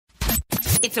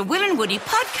It's a Will and Woody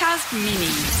podcast mini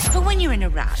for when you're in a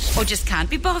rush or just can't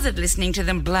be bothered listening to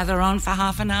them blather on for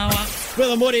half an hour.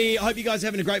 Will and Woody, I hope you guys are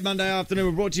having a great Monday afternoon.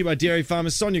 We're brought to you by Dairy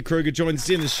Farmer. Sonia Kruger joins us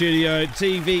in the studio.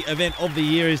 TV event of the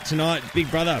year is tonight.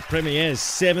 Big Brother premieres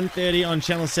 7:30 on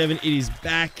Channel 7. It is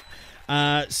back.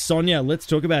 Sonia, let's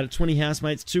talk about it. 20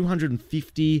 housemates,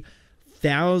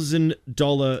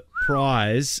 $250,000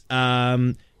 prize.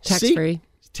 Tax-free.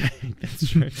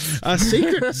 That's true.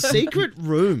 Secret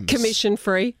rooms.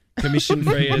 Commission-free.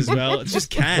 Commission-free as well. It's just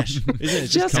cash, isn't it?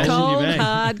 It's just cash cold, in your bank.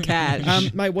 hard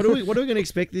cash. Mate, what are we going to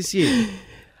expect this year?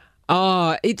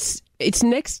 Oh, it's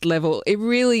next level. It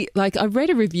really, I read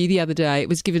a review the other day. It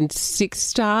was given 6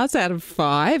 stars out of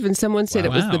 5, and someone said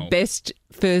it was the best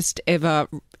first ever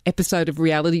episode of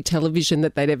reality television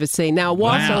that they'd ever seen. Now,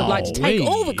 whilst I would like to take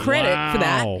all the credit for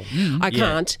that, I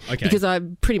can't because I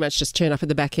pretty much just turn up at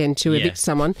the back end to evict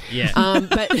someone. Yeah.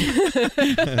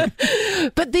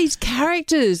 But these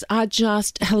characters are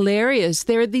just hilarious.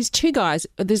 There are these 2 guys.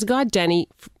 There's a guy, Danny,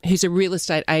 who's a real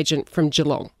estate agent from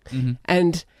Geelong. Mm-hmm.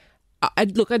 And I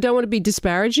don't want to be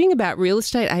disparaging about real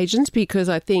estate agents because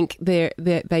I think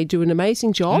they do an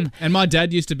amazing job. And my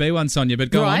dad used to be one, Sonia, but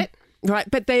go on. Right,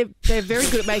 but they're very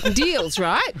good at making deals,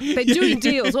 right? They're doing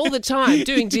deals all the time,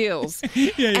 doing deals.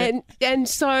 And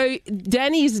so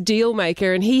Danny is a deal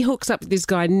maker, and he hooks up with this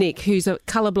guy, Nick, who's a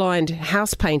colourblind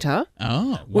house painter.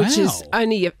 Oh, wow. Which is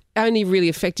only really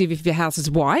effective if your house is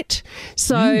white.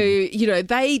 So,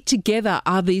 they together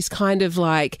are these kind of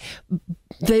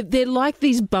they're like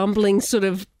these bumbling sort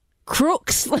of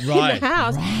crooks in the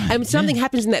house. And something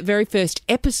happens in that very first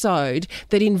episode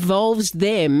that involves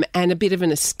them and a bit of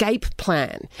an escape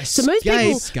plan. So most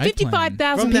people,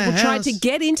 55,000 people tried to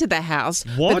get into the house.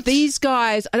 What? But these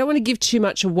guys, I don't want to give too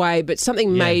much away, but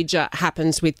something major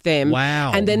happens with them.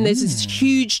 Wow. And then there's this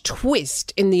huge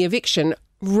twist in the eviction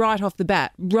right off the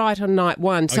bat, right on night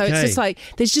 1. So it's just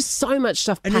there's just so much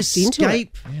stuff packed into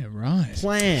it.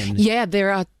 Plan. Yeah,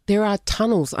 there are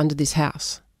tunnels under this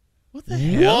house. What the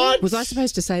hell? What? Was I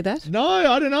supposed to say that? No,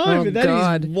 I don't know, but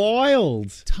that is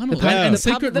wild. Tunnel. And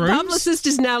secret the rooms? publicist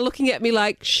is now looking at me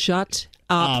like, shut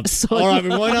up. All right, we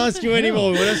won't ask you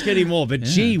anymore. We won't ask you anymore. But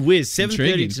gee whiz, 7:30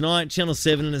 Intriguing. tonight, Channel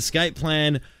 7, an escape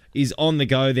plan is on the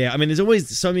go there. I mean, there's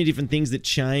always so many different things that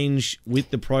change with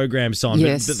the program, Son.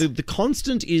 Yes. But the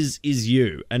constant is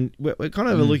you. And we're kind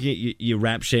of looking at your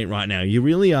rap sheet right now. You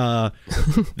really are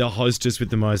the hostess with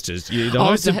the mostest. You're the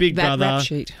host of Big Brother, rap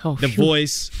sheet. The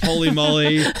Voice, Holy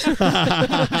Moly.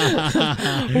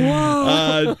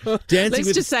 Whoa. Dancing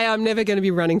Just say I'm never going to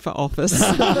be running for office.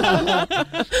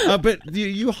 but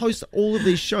you host all of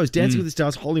these shows. Dancing with the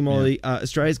Stars, Holy Moly,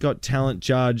 Australia's Got Talent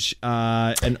Judge,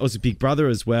 and also Big Brother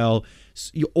as well.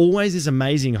 You're always this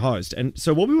amazing host. And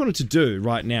so what we wanted to do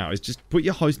right now is just put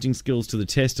your hosting skills to the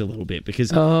test a little bit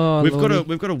because we've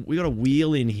got a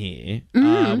wheel in here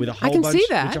with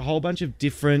a whole bunch of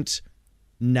different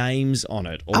names on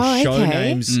it or show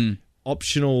names,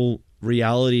 optional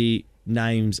reality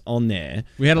names on there.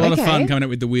 We had a lot of fun coming up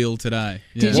with the wheel today.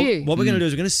 Yeah. Did you? What we're going to do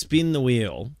is we're going to spin the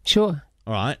wheel. Sure.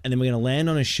 All right. And then we're going to land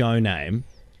on a show name.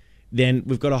 Then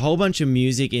we've got a whole bunch of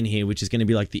music in here, which is going to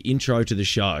be like the intro to the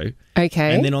show.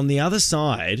 Okay. And then on the other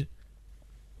side,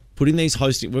 putting these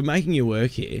we're making you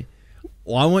work here.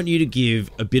 I want you to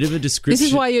give a bit of a description. This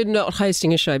is why you're not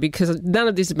hosting a show, because none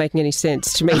of this is making any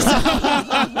sense to me.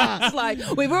 It's like,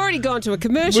 we've already gone to a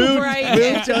commercial break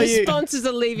and the sponsors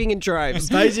are leaving in droves.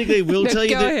 Basically, we'll tell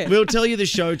you the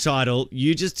show title.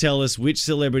 You just tell us which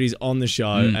celebrity's on the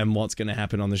show and what's going to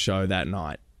happen on the show that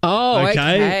night. Oh,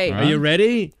 okay. Are you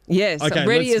ready? Yes, okay, I'm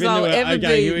ready as I'll ever be.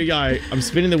 Okay, here we go. I'm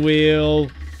spinning the wheel.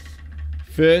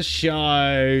 First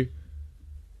show.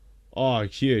 Oh,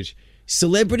 huge.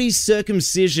 Celebrity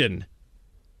circumcision.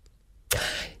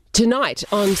 Tonight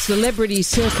on Celebrity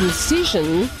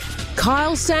Circumcision,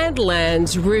 Kyle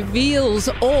Sandilands reveals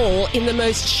all in the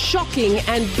most shocking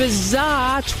and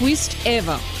bizarre twist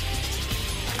ever.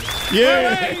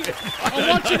 Yeah. I'm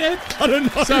watching it. I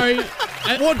don't know. Sorry.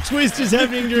 What twist is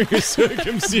happening during a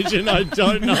circumcision? I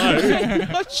don't know.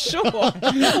 I'm not sure.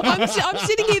 I'm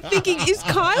sitting here thinking, is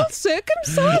Kyle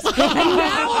circumcised? And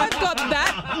now I've got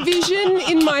that vision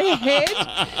in my head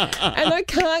and I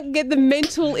can't get the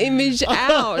mental image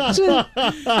out.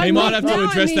 He might have to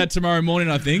address that tomorrow morning,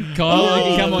 I think.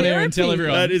 Kyle, come on air and tell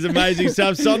everyone. That is amazing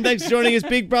stuff. Son, thanks for joining us.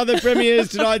 Big Brother premieres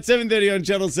tonight, 7:30 on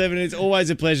Channel 7. It's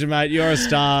always a pleasure, mate. You're a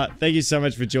star. Thank you so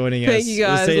much for joining us. Thank you,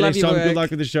 guys. We'll see you Love next time. your work. Good luck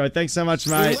with the show. Thanks so much,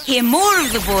 mate. Hear more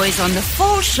of the boys on the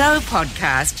Full Show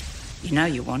podcast. You know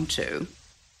you want to.